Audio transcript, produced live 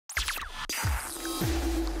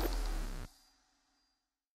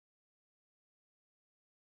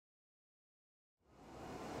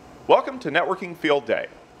Welcome to Networking Field Day.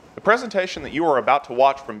 The presentation that you are about to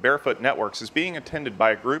watch from Barefoot Networks is being attended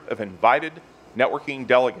by a group of invited networking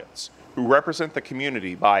delegates who represent the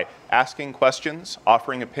community by asking questions,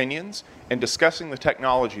 offering opinions, and discussing the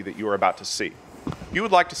technology that you are about to see. If you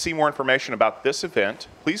would like to see more information about this event,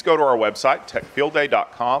 please go to our website,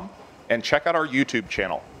 techfieldday.com, and check out our YouTube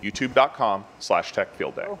channel,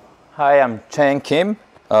 youtube.com/techfieldday. Hi, I'm Chang Kim.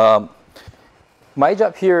 My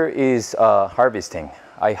job here is harvesting.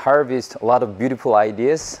 I harvest a lot of beautiful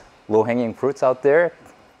ideas, low-hanging fruits out there,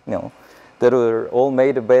 that are all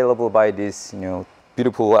made available by these,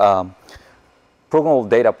 beautiful programmable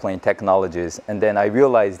data plane technologies, and then I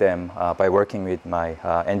realize them by working with my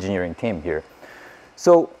engineering team here.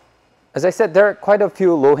 So, as I said, there are quite a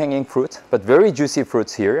few low-hanging fruits, but very juicy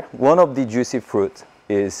fruits here. One of the juicy fruits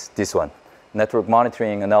is this one, network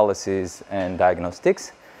monitoring, analysis, and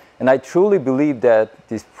diagnostics. And I truly believe that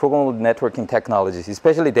these programmable networking technologies,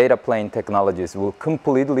 especially data plane technologies, will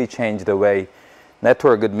completely change the way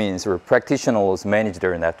network admins or practitioners manage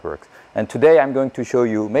their networks. And today I'm going to show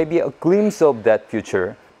you maybe a glimpse of that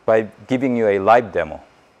future by giving you a live demo.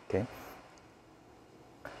 Okay?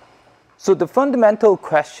 So the fundamental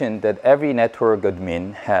question that every network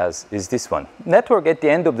admin has is this one. Network at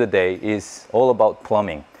the end of the day is all about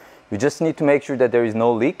plumbing. You just need to make sure that there is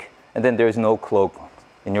no leak and then there is no clog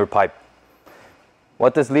in your pipe.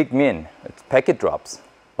 What does leak mean? It's packet drops.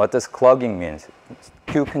 What does clogging mean? It's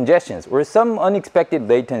queue congestions or some unexpected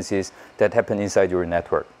latencies that happen inside your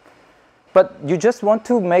network. But you just want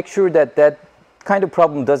to make sure that that kind of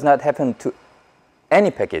problem does not happen to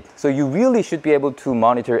any packet. So you really should be able to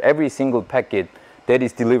monitor every single packet that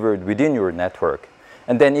is delivered within your network.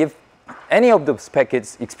 And then if any of those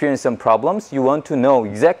packets experience some problems, you want to know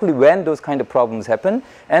exactly when those kind of problems happen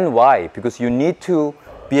and why, because you need to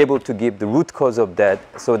be able to give the root cause of that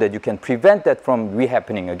so that you can prevent that from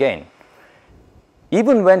rehappening again.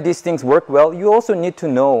 Even when these things work well, you also need to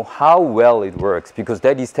know how well it works, because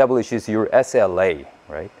that establishes your SLA,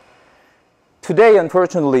 right? Today,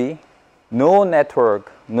 unfortunately, no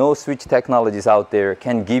network, no switch technologies out there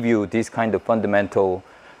can give you this kind of fundamental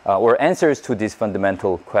or answers to these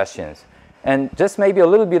fundamental questions. And just maybe a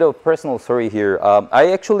little bit of personal story here.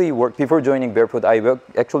 I actually worked, before joining Barefoot,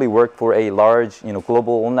 actually worked for a large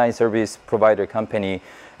global online service provider company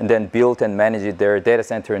and then built and managed their data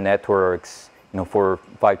center networks for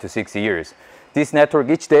 5 to 6 years. This network,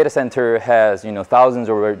 each data center has thousands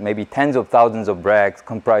or maybe tens of thousands of racks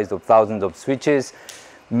comprised of thousands of switches.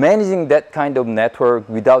 Managing that kind of network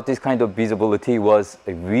without this kind of visibility was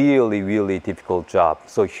a really, really difficult job.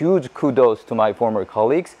 So huge kudos to my former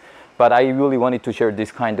colleagues, but I really wanted to share this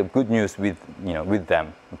kind of good news with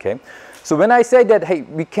them. Okay, so when I say that, hey,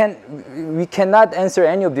 we cannot answer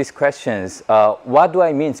any of these questions, what do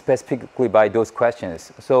I mean specifically by those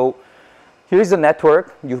questions? So here's a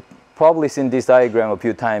network. You've probably seen this diagram a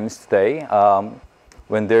few times today.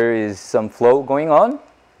 When there is some flow going on,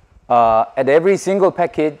 at every single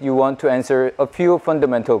packet, you want to answer a few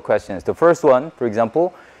fundamental questions. The first one, for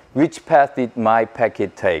example, which path did my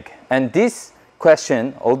packet take? And this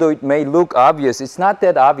question, although it may look obvious, it's not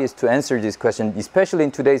that obvious to answer this question, especially in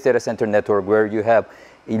today's data center network where you have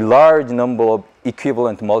a large number of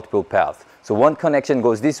equivalent multiple paths. So one connection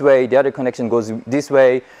goes this way, the other connection goes this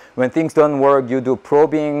way. When things don't work, you do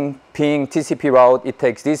probing, ping, TCP route, it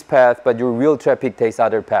takes this path, but your real traffic takes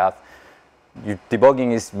other path. Your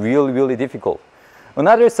debugging is really, really difficult.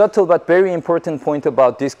 Another subtle but very important point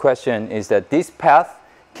about this question is that this path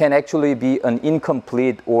can actually be an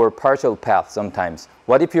incomplete or partial path sometimes.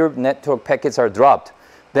 What if your network packets are dropped?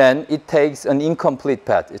 Then it takes an incomplete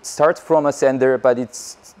path. It starts from a sender, but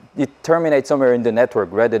it terminates somewhere in the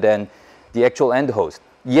network rather than the actual end host.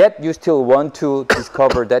 Yet you still want to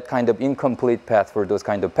discover that kind of incomplete path for those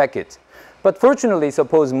kind of packets. But fortunately,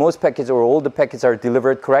 suppose most packets or all the packets are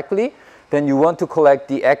delivered correctly, then you want to collect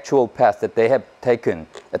the actual path that they have taken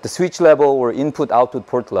at the switch level or input-output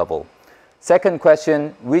port level. Second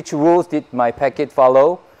question, which rules did my packet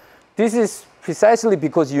follow? This is precisely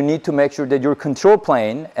because you need to make sure that your control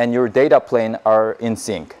plane and your data plane are in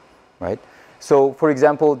sync, right? So, for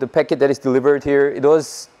example, the packet that is delivered here, it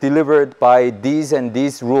was delivered by these and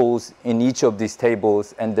these rules in each of these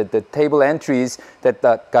tables, and the table entries that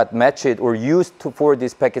got matched or used for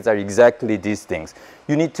these packets are exactly these things.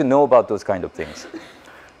 You need to know about those kind of things.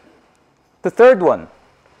 The third one,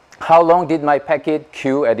 how long did my packet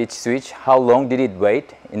queue at each switch? How long did it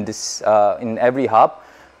wait in every hop?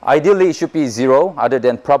 Ideally, it should be 0 other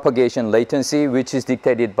than propagation latency, which is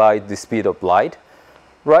dictated by the speed of light.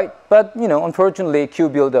 Right? But, unfortunately, queue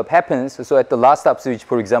buildup happens. So at the last stop switch,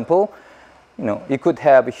 for example, it could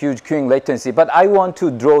have a huge queuing latency. But I want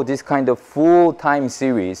to draw this kind of full time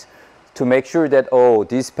series to make sure that, oh,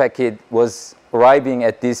 this packet was arriving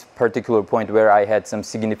at this particular point where I had some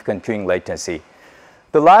significant queuing latency.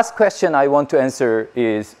 The last question I want to answer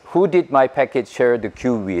is, who did my packet share the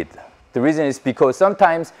queue with? The reason is because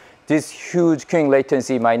sometimes this huge queuing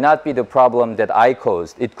latency might not be the problem that I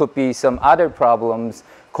caused. It could be some other problems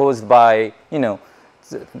caused by,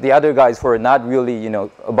 the other guys who are not really,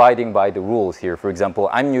 abiding by the rules here. For example,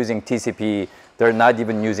 I'm using TCP. They're not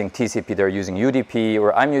even using TCP. They're using UDP.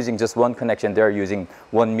 Or I'm using just one connection. They're using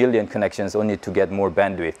 1 million connections only to get more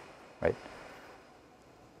bandwidth, right?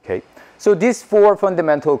 Okay. So these 4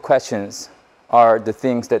 fundamental questions are the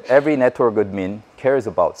things that every network admin cares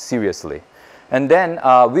about seriously. And then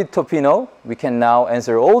with Topino, we can now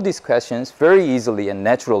answer all these questions very easily and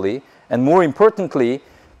naturally. And more importantly,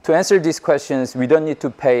 to answer these questions, we don't need to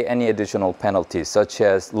pay any additional penalties, such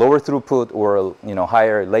as lower throughput or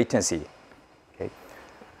higher latency. Okay.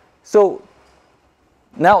 So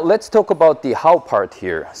now let's talk about the how part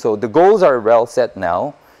here. So the goals are well set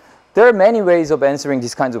now. There are many ways of answering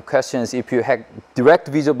these kinds of questions if you have direct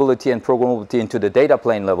visibility and programmability into the data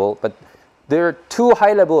plane level. But there are 2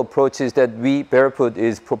 high-level approaches that we, Barefoot,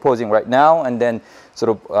 is proposing right now and then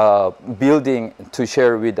sort of building to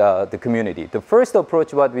share with the community. The first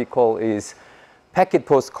approach, what we call, is packet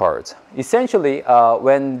postcards. Essentially,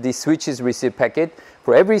 when the switches receive packet,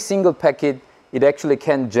 for every single packet, it actually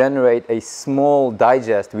can generate a small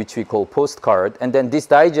digest, which we call postcard. And then this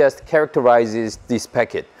digest characterizes this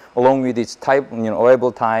packet, along with its type,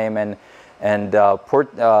 arrival time and the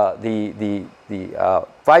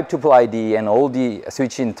 5-tuple ID and all the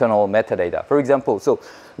switch internal metadata. For example, so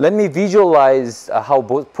let me visualize how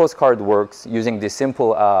postcard works using this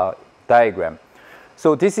simple diagram.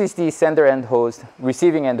 So this is the sender end host,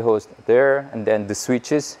 receiving end host there, and then the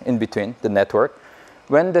switches in between the network.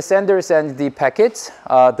 When the sender sends the packets,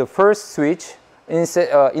 the first switch,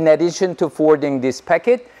 in addition to forwarding this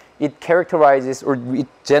packet, it characterizes or it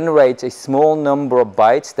generates a small number of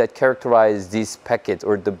bytes that characterize this packet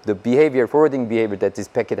or the behavior, forwarding behavior that this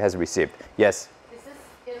packet has received. Yes? Is this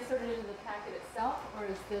inserted into the packet itself, or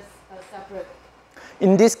is this a separate?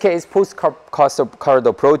 In this case, postcard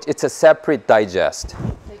approach, it's a separate digest.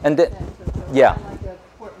 And then, yeah.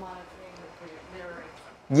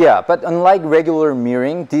 Yeah, but unlike regular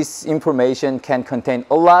mirroring, this information can contain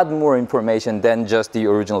a lot more information than just the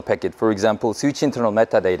original packet. For example, switch internal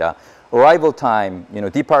metadata, arrival time,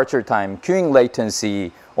 departure time, queuing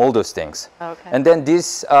latency, all those things. Okay. And then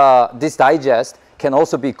this digest can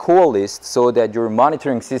also be coalesced so that your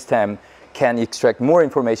monitoring system can extract more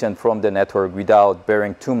information from the network without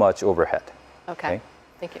bearing too much overhead. Okay.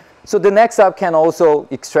 Thank you. So the next hop can also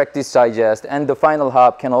extract this digest, and the final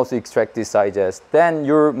hop can also extract this digest. Then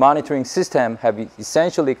your monitoring system have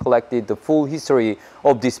essentially collected the full history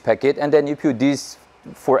of this packet. And then if you do this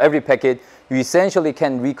for every packet, you essentially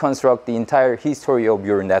can reconstruct the entire history of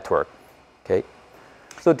your network. Okay.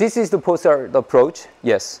 So this is the postcard approach.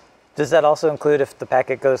 Yes. Does that also include if the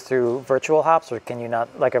packet goes through virtual hops, or can you not,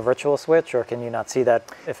 like a virtual switch, or can you not see that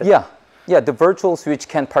if it? Yeah, the virtual switch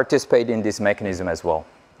can participate in this mechanism as well.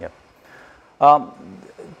 Yeah.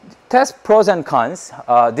 Test pros and cons.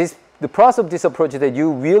 The pros of this approach is that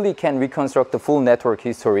you really can reconstruct the full network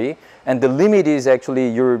history, and the limit is actually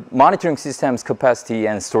your monitoring system's capacity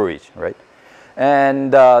and storage, right?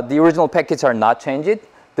 And the original packets are not changed.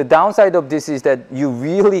 The downside of this is that you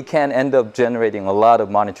really can end up generating a lot of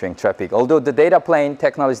monitoring traffic. Although the data plane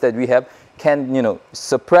technology that we have can,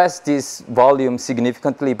 suppress this volume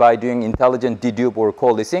significantly by doing intelligent dedupe or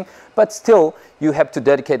coalescing, but still you have to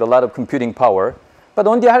dedicate a lot of computing power. But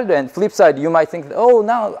on the other hand, flip side, you might think, oh,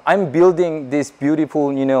 now I'm building this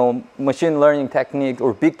beautiful, machine learning technique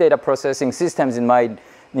or big data processing systems in my,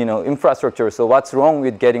 infrastructure. So what's wrong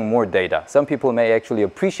with getting more data? Some people may actually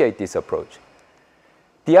appreciate this approach.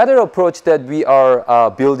 The other approach that we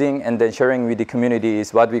are building and then sharing with the community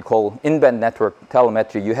is what we call in-band network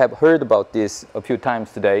telemetry. You have heard about this a few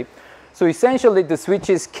times today. So essentially, the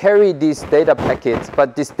switches carry these data packets,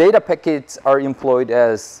 but these data packets are employed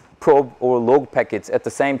as probe or log packets at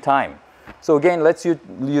the same time. So again, let's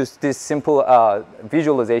use this simple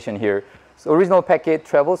visualization here. So original packet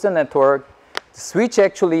travels the network. The switch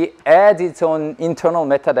actually adds its own internal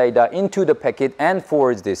metadata into the packet and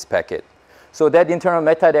forwards this packet. So that internal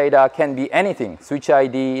metadata can be anything: switch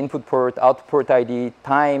ID, input port, output port ID,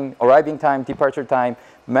 time, arriving time, departure time,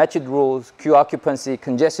 matched rules, queue occupancy,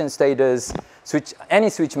 congestion status, any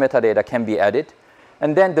switch metadata can be added.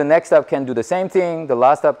 And then the next hop can do the same thing, the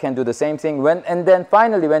last hop can do the same thing. And then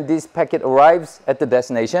finally, when this packet arrives at the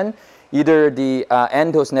destination, either the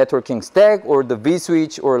end host networking stack or the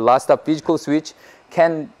vSwitch or last stop physical switch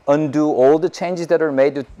can undo all the changes that are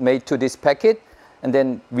made to this packet and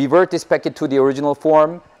then revert this packet to the original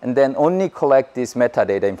form and then only collect this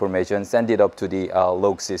metadata information, send it up to the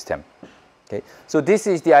log system. Okay? So this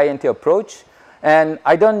is the INT approach. And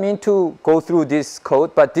I don't mean to go through this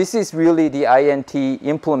code, but this is really the INT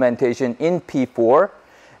implementation in P4.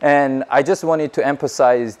 And I just wanted to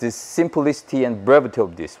emphasize this simplicity and brevity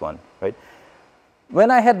of this one, right? When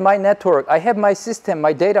I had my network, I have my system,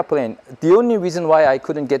 my data plane. The only reason why I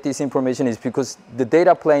couldn't get this information is because the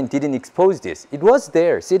data plane didn't expose this. It was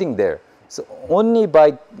there, sitting there. So only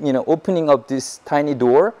by opening up this tiny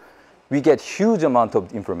door, we get huge amount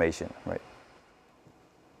of information, right?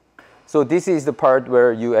 So this is the part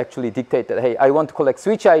where you actually dictate that, hey, I want to collect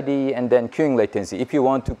switch ID and then queuing latency. If you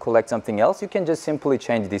want to collect something else, you can just simply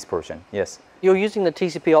change this portion. Yes? You're using the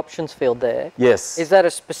TCP options field there. Yes. Is that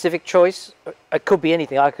a specific choice? It could be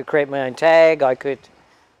anything. I could create my own tag. I could,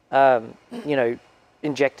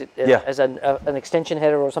 inject it as an extension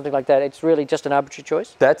header or something like that. It's really just an arbitrary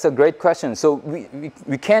choice? That's a great question. So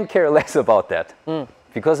we can't care less about that.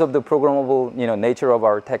 Because of the programmable nature of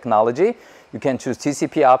our technology. You can choose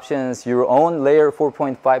TCP options, your own layer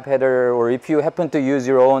 4.5 header, or if you happen to use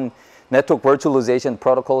your own network virtualization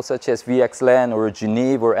protocol such as VXLAN or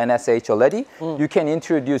Geneve or NSH already, you can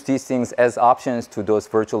introduce these things as options to those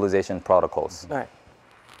virtualization protocols. Right.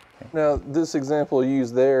 Now, this example you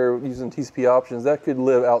used there, using TCP options, that could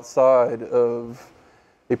live outside of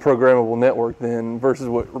a programmable network then, versus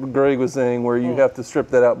what Greg was saying, where you have to strip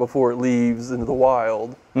that out before it leaves into the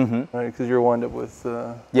wild, right? Because you'll wind up with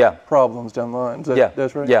problems down the line.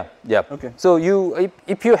 That's right? Yeah. Okay. So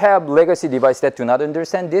if you have legacy device that do not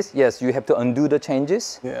understand this, yes, you have to undo the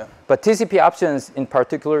changes. Yeah. But TCP options in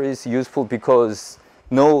particular is useful because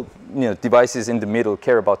no devices in the middle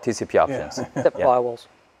care about TCP options. Except firewalls.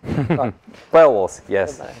 Firewalls,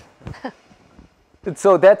 yes.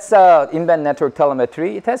 So that's in-band network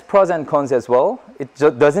telemetry. It has pros and cons as well. It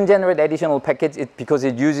doesn't generate additional packets because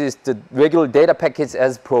it uses the regular data packets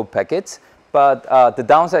as probe packets. But the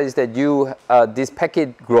downside is that this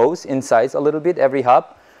packet grows in size a little bit every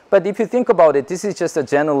hop. But if you think about it, this is just a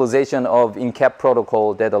generalization of in-cap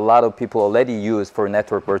protocol that a lot of people already use for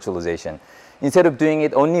network virtualization. Instead of doing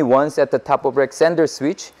it only once at the top of rack sender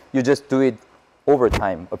switch, you just do it over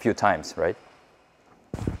time, a few times, right?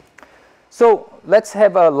 So let's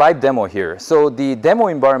have a live demo here. So the demo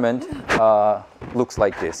environment looks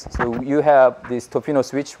like this. So you have this Tofino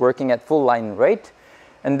switch working at full line rate.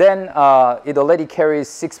 And then it already carries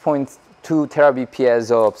 6.2 terabps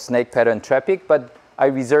of snake pattern traffic. But I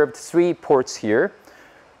reserved 3 ports here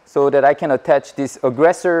so that I can attach this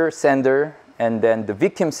aggressor sender and then the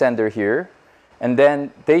victim sender here. And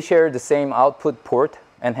then they share the same output port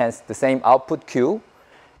and hence the same output queue.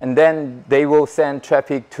 And then they will send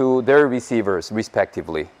traffic to their receivers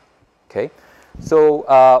respectively. Okay,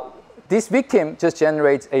 so this victim just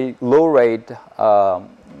generates a low rate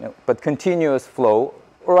but continuous flow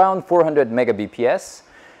around 400 megabps,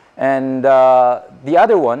 and the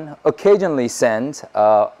other one occasionally sends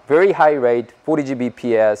very high rate 40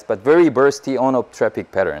 Gbps but very bursty on-off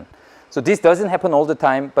traffic pattern. So this doesn't happen all the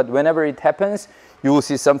time, but whenever it happens, you will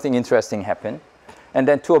see something interesting happen. And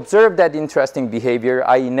then to observe that interesting behavior,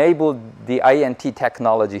 I enabled the INT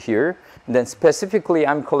technology here. And then specifically,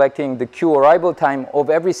 I'm collecting the queue arrival time of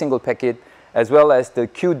every single packet, as well as the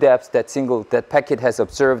queue depth that packet has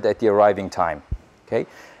observed at the arriving time. Okay?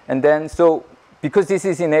 And then, so because this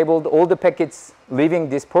is enabled, all the packets leaving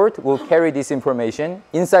this port will carry this information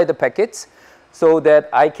inside the packets so that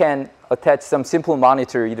I can attach some simple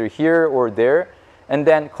monitor either here or there, and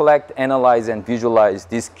then collect, analyze, and visualize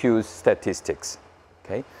these queue statistics.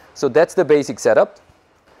 Okay, so that's the basic setup.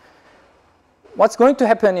 What's going to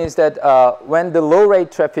happen is that when the low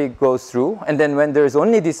rate traffic goes through, and then when there's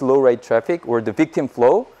only this low rate traffic or the victim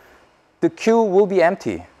flow, the queue will be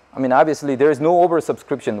empty. I mean, obviously, there is no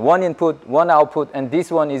oversubscription. One input, one output, and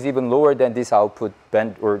this one is even lower than this output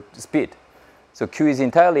band or speed. So queue is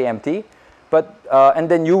entirely empty. But, and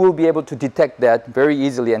then you will be able to detect that very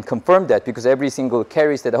easily and confirm that because every single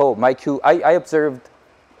carries that, oh, my queue, I observed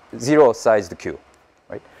 0 sized queue.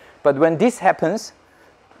 Right? But when this happens,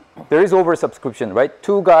 there is oversubscription, right?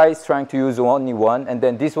 2 guys trying to use only one, and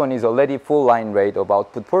then this one is already full line rate of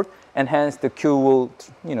output port, and hence the queue will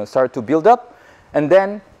start to build up, and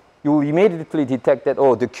then you will immediately detect that,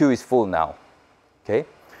 oh, the queue is full now. Okay?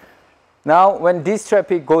 Now, when this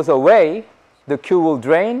traffic goes away, the queue will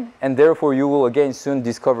drain, and therefore you will again soon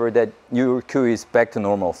discover that your queue is back to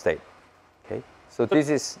normal state. Okay? So this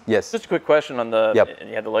is, yes. Just a quick question on the, and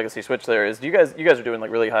you had the legacy switch there, is you guys are doing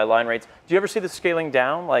like really high line rates. Do you ever see the scaling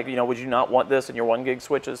down? Like, would you not want this in your 1 gig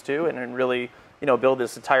switches too, and then really, build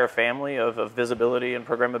this entire family of visibility and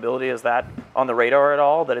programmability? Is that on the radar at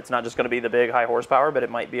all, that it's not just going to be the big high horsepower, but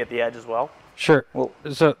it might be at the edge as well? Sure. Well,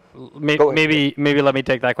 so maybe let me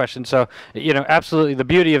take that question. So, absolutely, the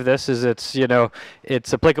beauty of this is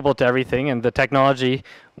it's applicable to everything, and the technology,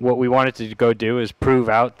 what we wanted to go do is prove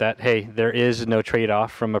out that, hey, there is no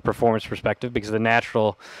trade-off from a performance perspective, because the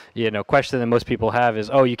natural, question that most people have is,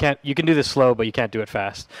 oh, you can do this slow, but you can't do it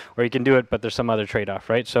fast, or you can do it, but there's some other trade-off,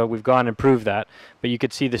 right? So we've gone and proved that, but you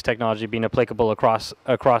could see this technology being applicable across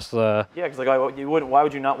the. Yeah, because why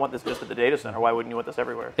would you not want this just at the data center? Why wouldn't you want this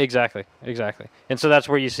everywhere? Exactly. And so that's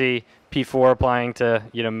where you see P4 applying to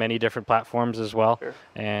many different platforms as well, Sure.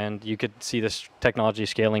 And you could see this technology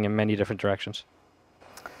scaling in many different directions.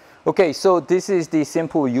 Okay, so this is the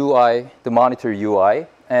simple UI, the monitor UI,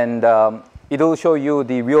 and it'll show you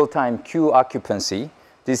the real-time queue occupancy.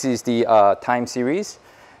 This is the time series,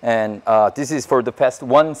 and this is for the past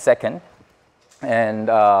 1 second. And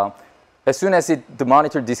as soon as the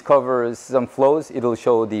monitor discovers some flows, it'll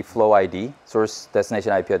show the flow ID, source,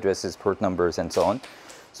 destination IP addresses, port numbers, and so on.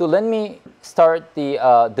 So let me start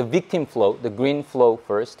the victim flow, the green flow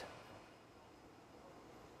first.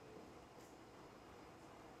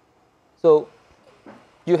 So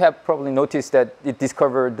you have probably noticed that it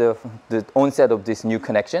discovered the onset of this new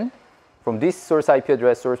connection from this source IP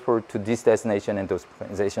address, source port, to this destination and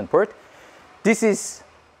destination port. This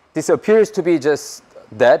appears to be just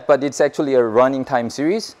that, but it's actually a running time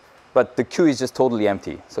series, but the queue is just totally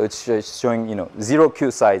empty. So it's just showing 0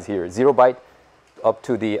 queue size here, 0 byte up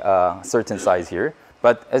to the certain size here.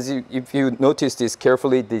 But if you notice this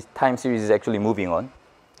carefully, the time series is actually moving on.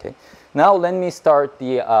 Okay. Now let me start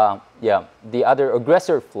the other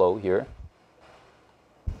aggressor flow here.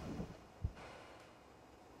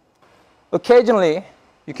 Occasionally,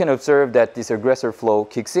 you can observe that this aggressor flow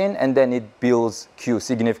kicks in, and then it builds queue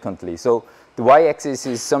significantly. So the y-axis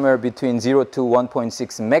is somewhere between 0 to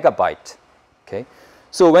 1.6 megabyte. Okay.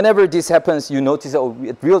 So whenever this happens, you notice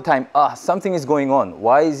at real time, something is going on.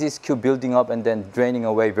 Why is this queue building up and then draining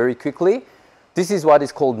away very quickly? This is what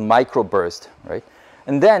is called microburst, right?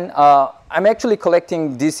 And then I'm actually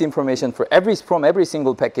collecting this information from every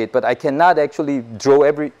single packet, but I cannot actually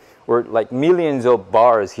draw like millions of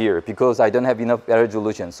bars here because I don't have enough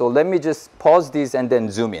resolution. So let me just pause this and then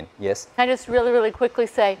zoom in. Yes? Can I just really, really quickly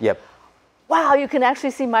say, yep. Wow, you can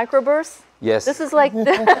actually see microbursts? Yes. This is like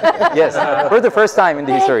yes, for the first time in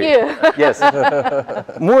the history. Thank you.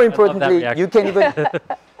 Yes. More importantly, you can even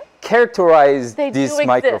characterize these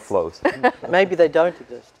microflows. Maybe they don't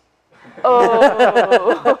exist.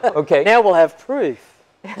 Oh. Okay. Now we'll have proof.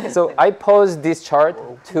 So I paused this chart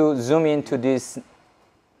to zoom into this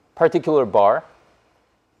particular bar,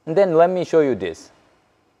 and then let me show you this.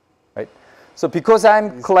 Right? So because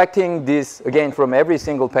I'm collecting this again from every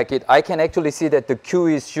single packet, I can actually see that the queue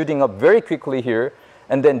is shooting up very quickly here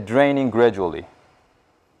and then draining gradually.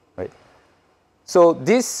 Right? So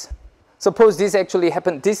suppose this actually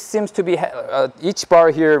happened. This seems to be each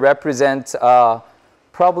bar here represents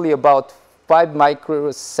probably about 5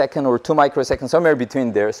 microseconds or 2 microseconds, somewhere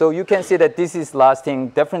between there. So you can see that this is lasting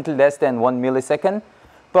definitely less than 1 millisecond,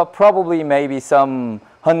 but probably maybe some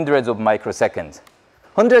hundreds of microseconds.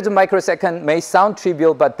 Hundreds of microseconds may sound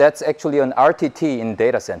trivial, but that's actually an RTT in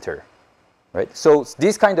data center. Right? So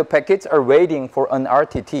these kind of packets are waiting for an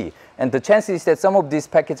RTT. And the chance is that some of these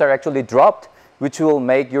packets are actually dropped, which will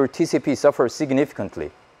make your TCP suffer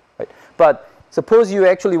significantly. Right? But suppose you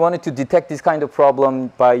actually wanted to detect this kind of problem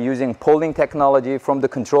by using polling technology from the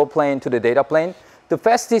control plane to the data plane. The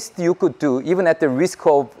fastest you could do, even at the risk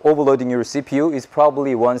of overloading your CPU, is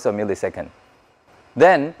probably once a millisecond.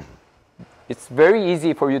 Then it's very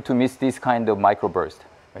easy for you to miss this kind of microburst,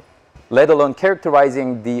 right? Let alone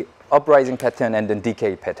characterizing the uprising pattern and then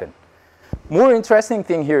decay pattern. More interesting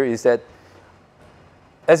thing here is that,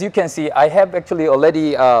 as you can see, I have actually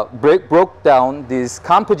already broke down this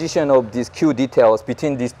composition of these queue details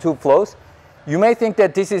between these two flows. You may think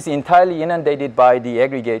that this is entirely inundated by the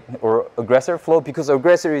aggregate or aggressor flow, because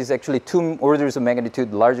aggressor is actually 2 orders of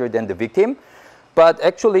magnitude larger than the victim. But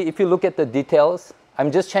actually, if you look at the details,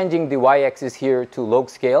 I'm just changing the y-axis here to log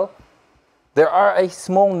scale. There are a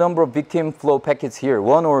small number of victim flow packets here,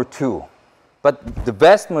 1 or 2. But the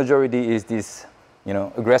vast majority is this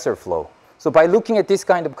aggressor flow. So by looking at this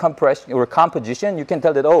kind of compression or composition, you can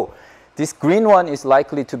tell that, oh, this green one is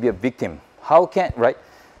likely to be a victim. Right?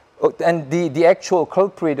 And the actual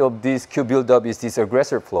culprit of this queue buildup is this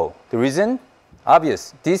aggressor flow. The reason?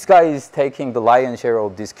 Obvious. This guy is taking the lion's share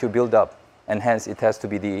of this queue buildup. and hence it has to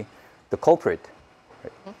be the culprit.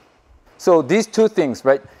 Right? So these two things,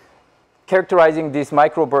 right? Characterizing this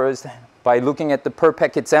microburst by looking at the per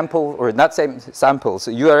packet sample, or not samples,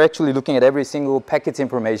 so you are actually looking at every single packet's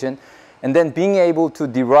information, and then being able to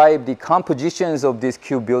derive the compositions of this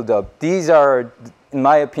queue buildup. These are, in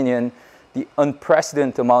my opinion, the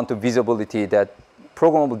unprecedented amount of visibility that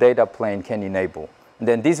programmable data plane can enable. And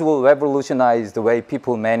then this will revolutionize the way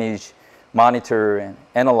people manage, monitor, and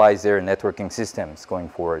analyze their networking systems going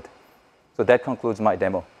forward. So that concludes my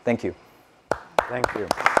demo. Thank you. Thank you.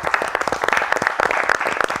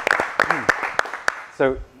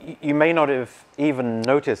 So you may not have even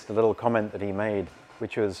noticed a little comment that he made,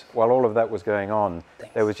 which was, while all of that was going on,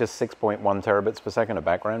 there was just 6.1 terabits per second of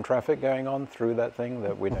background traffic going on through that thing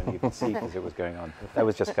that we don't even see because it was going on. That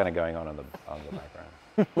was just kind of going on in the background.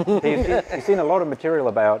 You've seen a lot of material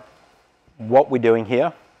about what we're doing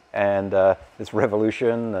here and this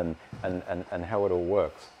revolution and how it all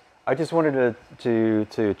works. I just wanted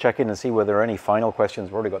to check in and see whether there are any final questions.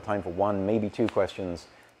 We've already got time for one, maybe two questions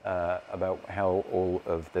about how all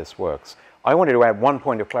of this works. I wanted to add one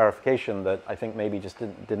point of clarification that I think maybe just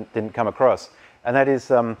didn't come across, and that is,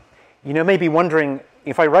 you know, maybe wondering,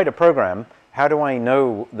 if I write a program, how do I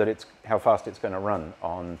know that how fast it's going to run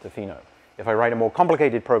on Tofino? If I write a more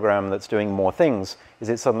complicated program that's doing more things, is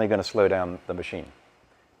it suddenly going to slow down the machine?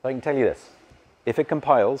 So I can tell you this. If it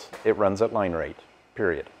compiles, it runs at line rate,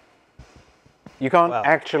 period. You can't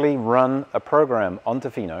actually run a program on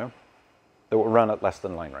Tofino that will run at less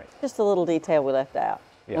than line rate. Just a little detail we left out.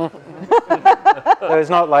 Yeah. So it's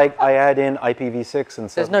not like I add in IPv6 and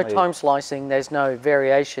there's no time slicing, there's no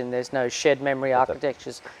variation, there's no shared memory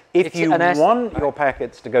architectures. If you want your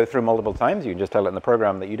packets to go through multiple times, you can just tell it in the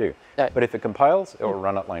program that you do. No. But if it compiles, it will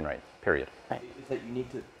run at line rate, period. Right. Is that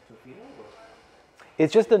unique to Tofino?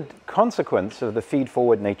 It's just a consequence of the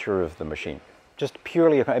feed-forward nature of the machine. Just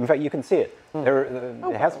purely, in fact, you can see it.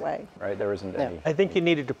 It has way. Right? There isn't any. I think you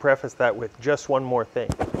needed to preface that with just one more thing.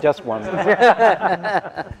 Just one.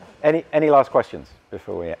 Any last questions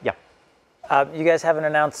before we? Yeah. You guys haven't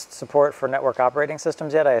announced support for network operating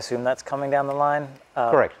systems yet. I assume that's coming down the line.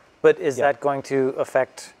 Correct. But is that going to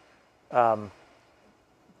affect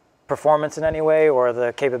performance in any way, or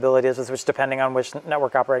the capabilities, which depending on which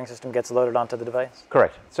network operating system gets loaded onto the device?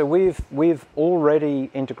 Correct. So we've already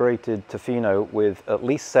integrated Tofino with at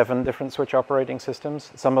least 7 different switch operating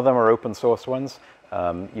systems. Some of them are open source ones.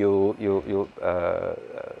 You'll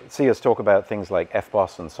see us talk about things like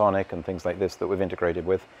FBOSS and Sonic and things like this that we've integrated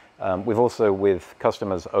with. We've also, with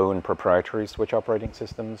customers' own proprietary switch operating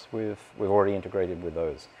systems, we've already integrated with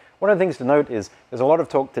those. One of the things to note is there's a lot of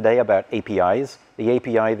talk today about APIs, the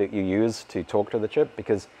API that you use to talk to the chip,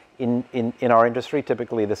 because in our industry,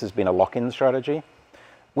 typically this has been a lock-in strategy.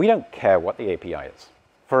 We don't care what the API is.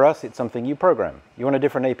 For us, it's something you program. You want a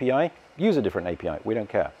different API? Use a different API. We don't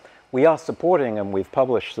care. We are supporting, and we've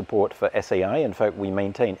published support for SAI. In fact, we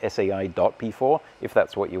maintain SAI.p4 if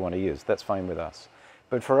that's what you want to use. That's fine with us.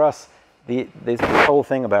 But for us, this whole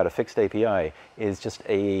thing about a fixed API is just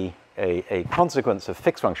a consequence of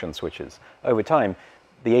fixed function switches. Over time,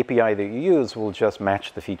 the API that you use will just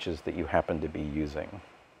match the features that you happen to be using.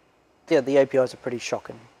 Yeah, the APIs are pretty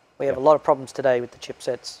shocking. We have a lot of problems today with the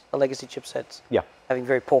chipsets, the legacy chipsets. Yeah. Having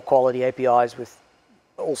very poor quality APIs with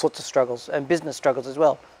all sorts of struggles, and business struggles as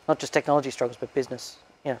well. Not just technology struggles, but business.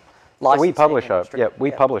 You know, we publish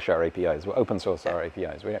our APIs. We open source our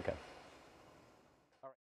APIs. We don't care.